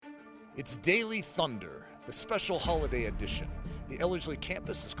It's Daily Thunder, the special holiday edition. The Ellerslie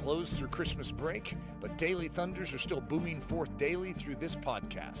campus is closed through Christmas break, but Daily Thunders are still booming forth daily through this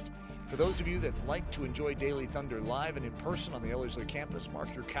podcast. For those of you that like to enjoy Daily Thunder live and in person on the Ellerslie campus,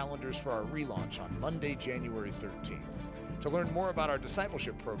 mark your calendars for our relaunch on Monday, January 13th. To learn more about our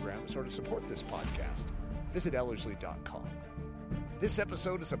discipleship programs or to support this podcast, visit Ellerslie.com. This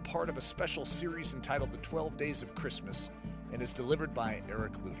episode is a part of a special series entitled The 12 Days of Christmas and is delivered by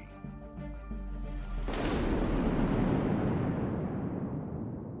Eric Ludy.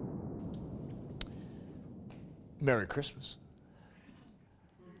 Merry Christmas.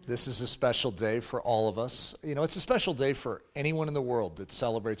 This is a special day for all of us. You know, it's a special day for anyone in the world that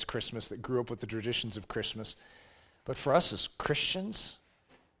celebrates Christmas, that grew up with the traditions of Christmas. But for us as Christians,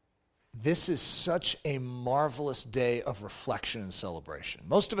 this is such a marvelous day of reflection and celebration.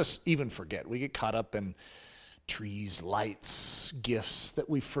 Most of us even forget. We get caught up in trees, lights, gifts, that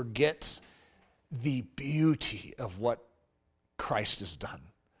we forget the beauty of what Christ has done.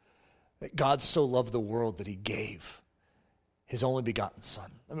 That God so loved the world that he gave his only begotten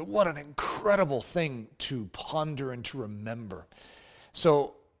Son. I mean, what an incredible thing to ponder and to remember.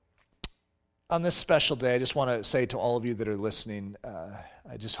 So, on this special day, I just want to say to all of you that are listening,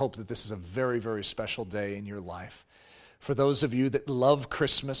 I just hope that this is a very, very special day in your life. For those of you that love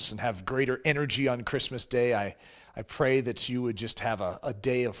Christmas and have greater energy on Christmas Day, I pray that you would just have a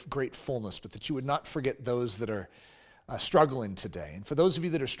day of great fullness, but that you would not forget those that are struggling today. And for those of you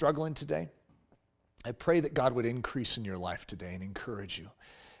that are struggling today, I pray that God would increase in your life today and encourage you.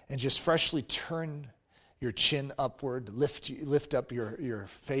 And just freshly turn your chin upward, lift up your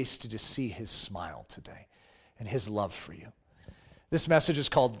face to just see his smile today and his love for you. This message is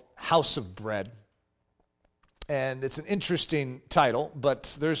called House of Bread. And it's an interesting title,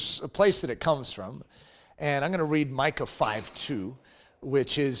 but there's a place that it comes from. And I'm going to read Micah 5:2,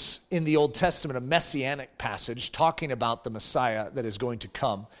 which is in the Old Testament, a messianic passage talking about the Messiah that is going to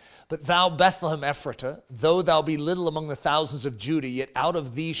come. But thou, Bethlehem Ephratah, though thou be little among the thousands of Judah, yet out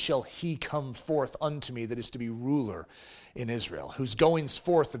of thee shall he come forth unto me that is to be ruler in Israel, whose goings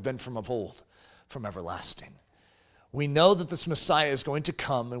forth have been from of old, from everlasting. We know that this Messiah is going to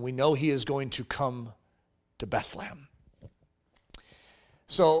come, and we know he is going to come to Bethlehem.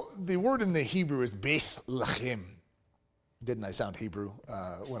 So the word in the Hebrew is Bethlehem. Didn't I sound Hebrew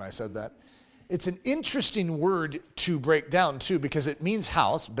when I said that? It's an interesting word to break down too, because it means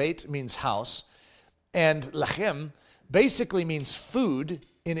house. Beit means house, and lachem basically means food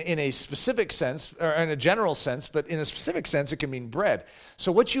in a specific sense, or in a general sense, but in a specific sense it can mean bread.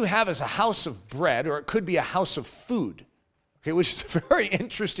 So what you have is a house of bread, or it could be a house of food, okay, which is a very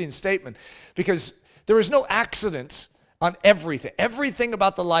interesting statement, because there is no accident on everything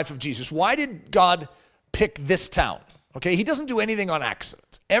about the life of Jesus. Why did God pick this town? Okay, he doesn't do anything on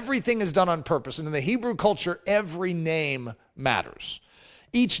accident. Everything is done on purpose. And in the Hebrew culture, every name matters.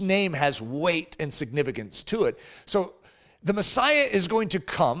 Each name has weight and significance to it. So the Messiah is going to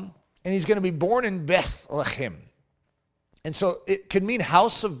come, and he's going to be born in Bethlehem. And so it could mean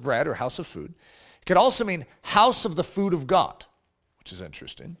house of bread or house of food. It could also mean house of the food of God, which is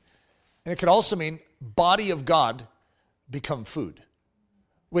interesting. And it could also mean body of God become food,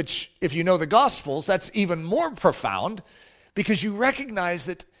 which, if you know the Gospels, that's even more profound, because you recognize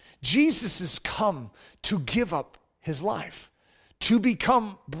that Jesus has come to give up his life, to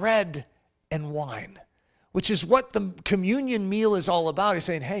become bread and wine, which is what the communion meal is all about. He's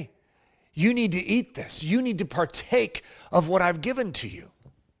saying, hey, you need to eat this. You need to partake of what I've given to you.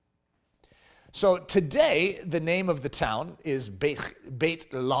 So today, the name of the town is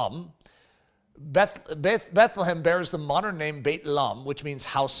Beit Lam. Bethlehem bears the modern name Beit Lam, which means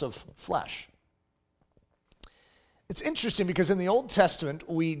house of flesh. It's interesting because in the Old Testament,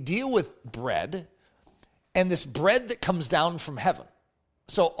 we deal with bread and this bread that comes down from heaven.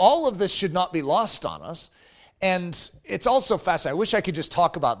 So all of this should not be lost on us. And it's also fascinating. I wish I could just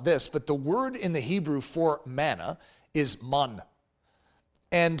talk about this, but the word in the Hebrew for manna is man.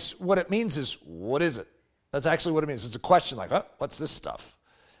 And what it means is, what is it? That's actually what it means. It's a question like, what's this stuff?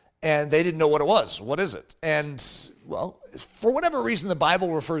 And they didn't know what it was. What is it? And, well, for whatever reason, the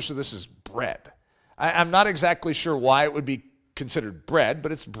Bible refers to this as bread. I'm not exactly sure why it would be considered bread,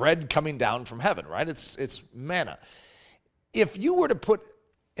 but it's bread coming down from heaven, right? It's manna. If you were to put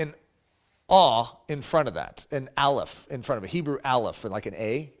an aw in front of that, an aleph in front of it, Hebrew aleph, like an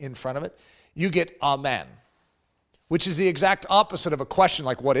A in front of it, you get amen, which is the exact opposite of a question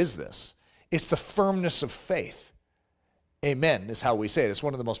like, what is this? It's the firmness of faith. Amen is how we say it. It's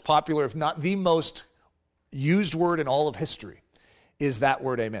one of the most popular, if not the most used word in all of history, is that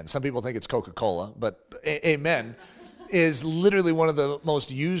word amen. Some people think it's Coca-Cola, but amen is literally one of the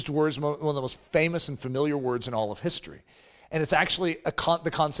most used words, one of the most famous and familiar words in all of history. And it's actually the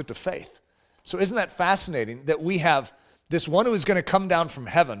concept of faith. So isn't that fascinating that we have this one who is going to come down from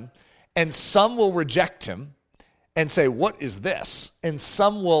heaven, and some will reject him and say, what is this? And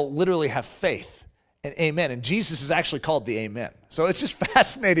some will literally have faith and amen. And Jesus is actually called the amen. So it's just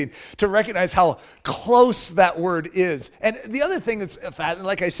fascinating to recognize how close that word is. And the other thing that's,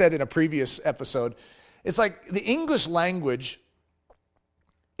 like I said in a previous episode, it's like the English language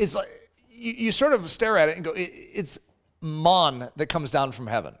is like, you sort of stare at it and go, it's man that comes down from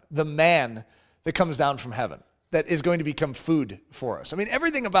heaven, the man that comes down from heaven, that is going to become food for us. I mean,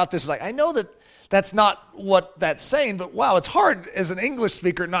 everything about this is like, I know that that's not what that's saying, but wow, it's hard as an English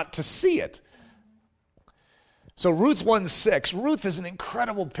speaker not to see it. So Ruth 1:6, Ruth is an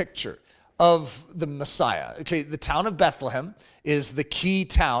incredible picture of the Messiah. Okay, the town of Bethlehem is the key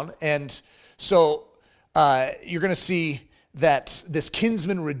town, and so you're going to see that this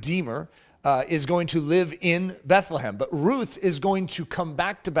kinsman redeemer is going to live in Bethlehem. But Ruth is going to come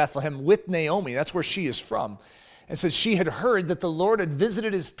back to Bethlehem with Naomi. That's where she is from. And says she had heard that the Lord had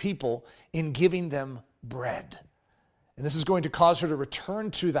visited his people in giving them bread. And this is going to cause her to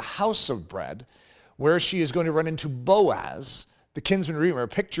return to the house of bread, where she is going to run into Boaz, the kinsman redeemer, a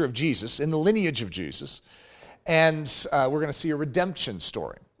picture of Jesus, in the lineage of Jesus. And we're going to see a redemption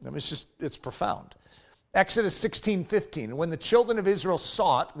story. I mean, it's profound. Exodus 16:15, when the children of Israel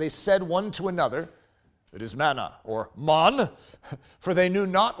saw it, they said one to another, it is manna, or man, for they knew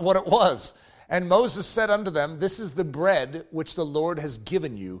not what it was. And Moses said unto them, this is the bread which the Lord has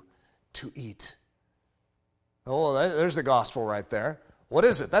given you to eat. Oh, there's the gospel right there. What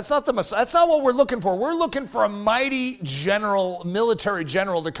is it? That's not the Messiah. That's not what we're looking for. We're looking for a mighty general, military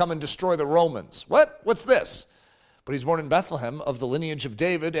general to come and destroy the Romans. What? What's this? But he's born in Bethlehem of the lineage of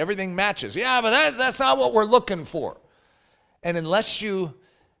David. Everything matches. Yeah, but that's not what we're looking for. And unless you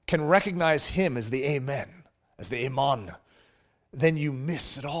can recognize him as the amen, as the amen, then you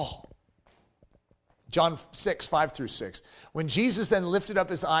miss it all. John 6:5-6. When Jesus then lifted up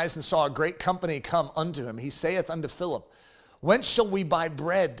his eyes and saw a great company come unto him, he saith unto Philip, whence shall we buy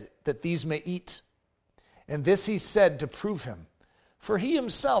bread that these may eat? And this he said to prove him, for he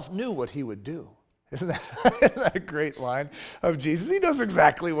himself knew what he would do. Isn't that a great line of Jesus? He knows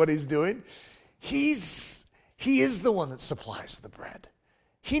exactly what he's doing. He is the one that supplies the bread.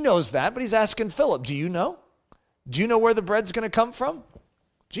 He knows that, but he's asking Philip, do you know? Do you know where the bread's going to come from?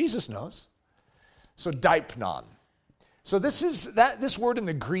 Jesus knows. So daipnon. So this word in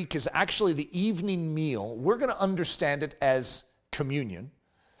the Greek is actually the evening meal. We're going to understand it as communion.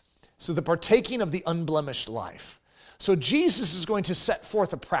 So the partaking of the unblemished life. So Jesus is going to set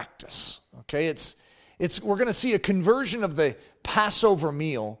forth a practice. Okay, we're going to see a conversion of the Passover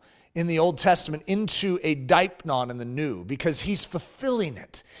meal in the Old Testament into a daipnon in the New, because he's fulfilling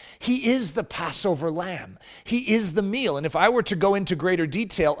it. He is the Passover lamb. He is the meal. And if I were to go into greater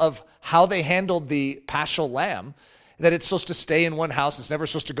detail of how they handled the paschal lamb, that it's supposed to stay in one house, it's never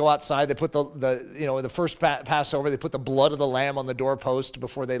supposed to go outside. They put the first Passover, they put the blood of the lamb on the doorpost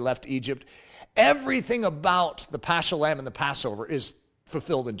before they left Egypt. Everything about the paschal lamb and the Passover is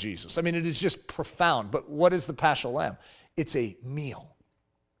fulfilled in Jesus. I mean, it is just profound. But what is the paschal lamb? It's a meal.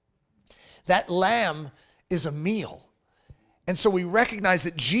 That lamb is a meal. And so we recognize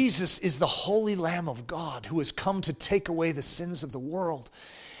that Jesus is the holy Lamb of God who has come to take away the sins of the world.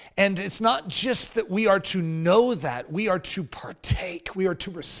 And it's not just that we are to know that, we are to partake, we are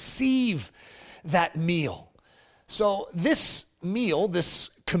to receive that meal. So this meal, this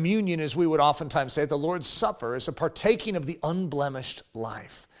communion, as we would oftentimes say, the Lord's Supper, is a partaking of the unblemished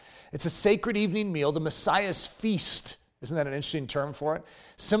life. It's a sacred evening meal, the Messiah's feast. Isn't that an interesting term for it?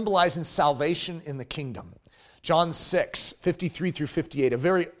 Symbolizing salvation in the kingdom. John 6:53-58, a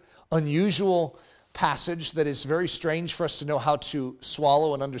very unusual passage that is very strange for us to know how to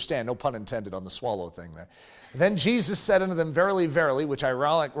swallow and understand. No pun intended on the swallow thing there. Then Jesus said unto them, verily, verily, which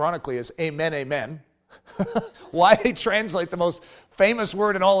ironically is amen, amen. Why they translate the most famous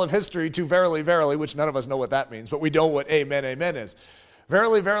word in all of history to verily, verily, which none of us know what that means, but we know what amen, amen is.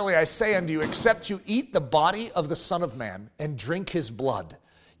 Verily, verily, I say unto you, except you eat the body of the Son of Man and drink his blood,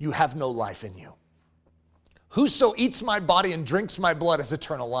 you have no life in you. Whoso eats my body and drinks my blood has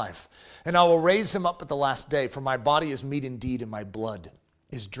eternal life, and I will raise him up at the last day, for my body is meat indeed, and my blood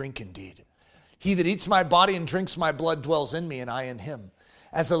is drink indeed. He that eats my body and drinks my blood dwells in me, and I in him.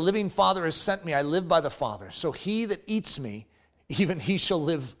 As the living Father has sent me, I live by the Father. So he that eats me, even he shall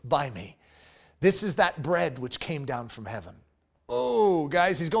live by me. This is that bread which came down from heaven. Oh,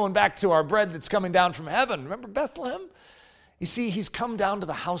 guys, he's going back to our bread that's coming down from heaven. Remember Bethlehem? You see, he's come down to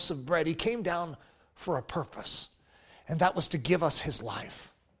the house of bread. He came down for a purpose. and that was to give us his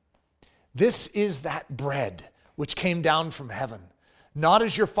life. This is that bread which came down from heaven, not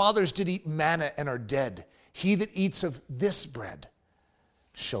as your fathers did eat manna and are dead. He that eats of this bread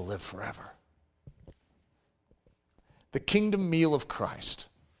shall live forever. The kingdom meal of Christ,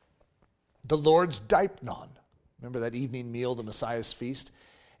 the Lord's Deipnon. Remember that evening meal, the Messiah's feast?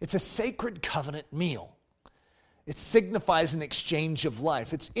 It's a sacred covenant meal. It signifies an exchange of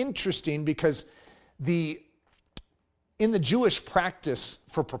life. It's interesting because in the Jewish practice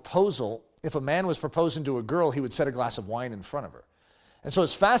for proposal, if a man was proposing to a girl, he would set a glass of wine in front of her. And so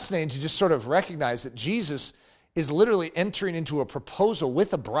it's fascinating to just sort of recognize that Jesus is literally entering into a proposal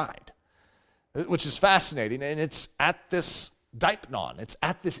with a bride, which is fascinating. And it's at this Deipnon. It's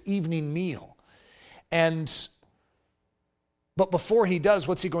at this evening meal. But before he does,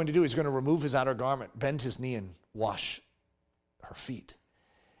 what's he going to do? He's going to remove his outer garment, bend his knee, and wash her feet.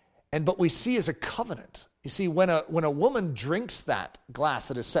 But we see as a covenant. You see, when a woman drinks that glass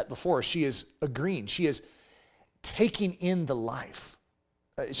that is set before her, she is agreeing. She is taking in the life.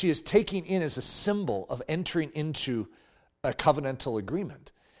 She is taking in as a symbol of entering into a covenantal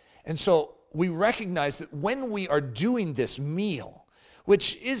agreement. And so we recognize that when we are doing this meal,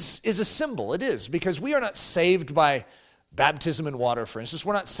 which is a symbol, it is, because we are not saved by baptism in water, for instance.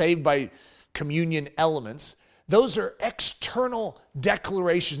 We're not saved by communion elements. Those are external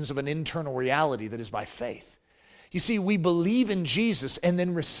declarations of an internal reality that is by faith. You see, we believe in Jesus and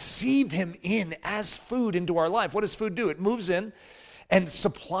then receive him in as food into our life. What does food do? It moves in and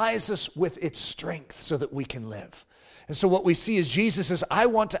supplies us with its strength so that we can live. And so what we see is Jesus says, I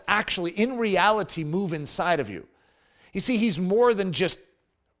want to actually, in reality, move inside of you. You see, he's more than just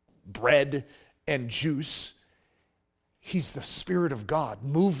bread and juice. He's the Spirit of God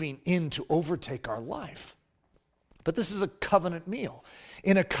moving in to overtake our life. But this is a covenant meal.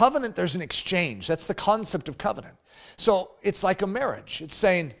 In a covenant, there's an exchange. That's the concept of covenant. So it's like a marriage. It's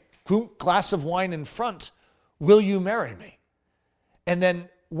saying, glass of wine in front, will you marry me? And then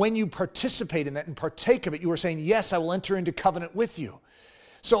when you participate in that and partake of it, you are saying, yes, I will enter into covenant with you.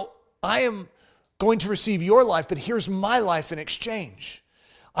 So I am going to receive your life, but here's my life in exchange.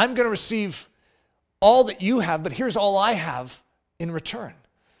 I'm going to receive all that you have, but here's all I have in return.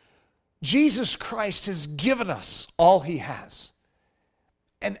 Jesus Christ has given us all he has.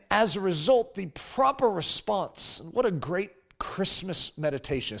 And as a result, the proper response, and what a great Christmas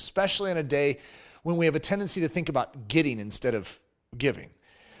meditation, especially on a day when we have a tendency to think about getting instead of giving.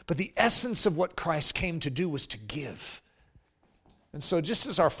 But the essence of what Christ came to do was to give. And so just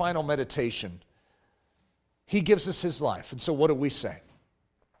as our final meditation, he gives us his life. And so what do we say?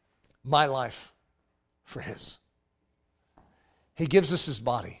 My life for his. He gives us his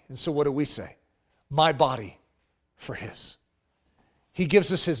body. And so what do we say? My body for his. He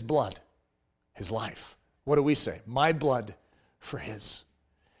gives us his blood, his life. What do we say? My blood for his.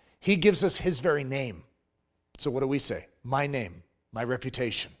 He gives us his very name. So what do we say? My name, my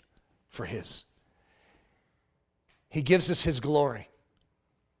reputation for his. He gives us his glory.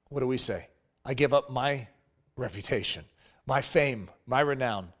 What do we say? I give up my reputation, my fame, my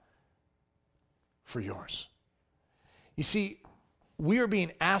renown for yours. You see, we are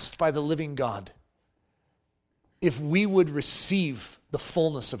being asked by the living God if we would receive the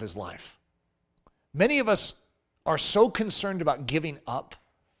fullness of his life. Many of us are so concerned about giving up,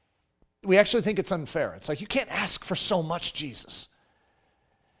 we actually think it's unfair. It's like, you can't ask for so much, Jesus.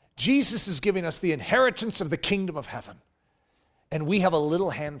 Jesus is giving us the inheritance of the kingdom of heaven, and we have a little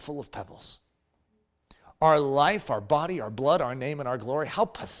handful of pebbles. Our life, our body, our blood, our name, and our glory, how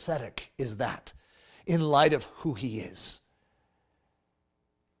pathetic is that in light of who he is?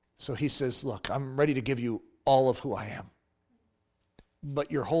 So he says, look, I'm ready to give you all of who I am.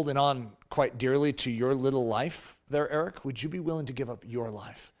 But you're holding on quite dearly to your little life there, Eric. Would you be willing to give up your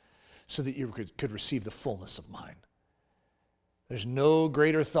life so that you could receive the fullness of mine? There's no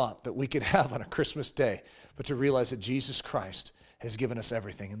greater thought that we could have on a Christmas day but to realize that Jesus Christ has given us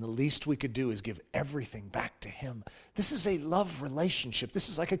everything, and the least we could do is give everything back to him. This is a love relationship. This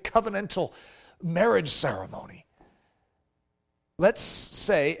is like a covenantal marriage ceremony. Let's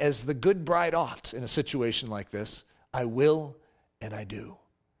say, as the good bride ought in a situation like this, I will and I do.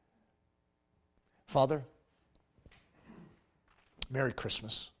 Father, Merry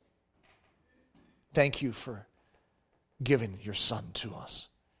Christmas. Thank you for giving your Son to us.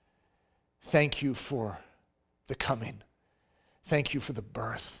 Thank you for the coming. Thank you for the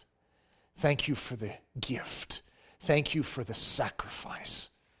birth. Thank you for the gift. Thank you for the sacrifice.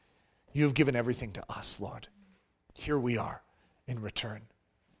 You have given everything to us, Lord. Here we are in return.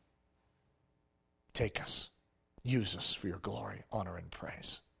 Take us. Use us for your glory, honor, and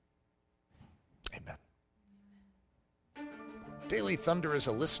praise. Amen. Daily Thunder is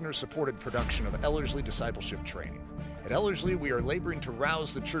a listener-supported production of Ellerslie Discipleship Training. At Ellerslie, we are laboring to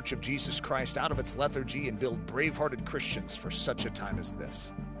rouse the Church of Jesus Christ out of its lethargy and build brave-hearted Christians for such a time as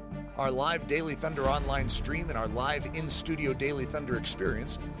this. Our live Daily Thunder online stream and our live in-studio Daily Thunder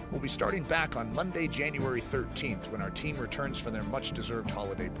experience will be starting back on Monday, January 13th, when our team returns from their much-deserved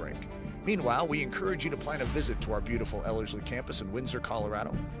holiday break. Meanwhile, we encourage you to plan a visit to our beautiful Ellerslie campus in Windsor,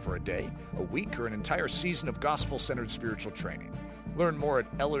 Colorado, for a day, a week, or an entire season of gospel-centered spiritual training. Learn more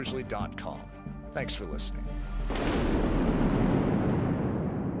at ellerslie.com. Thanks for listening.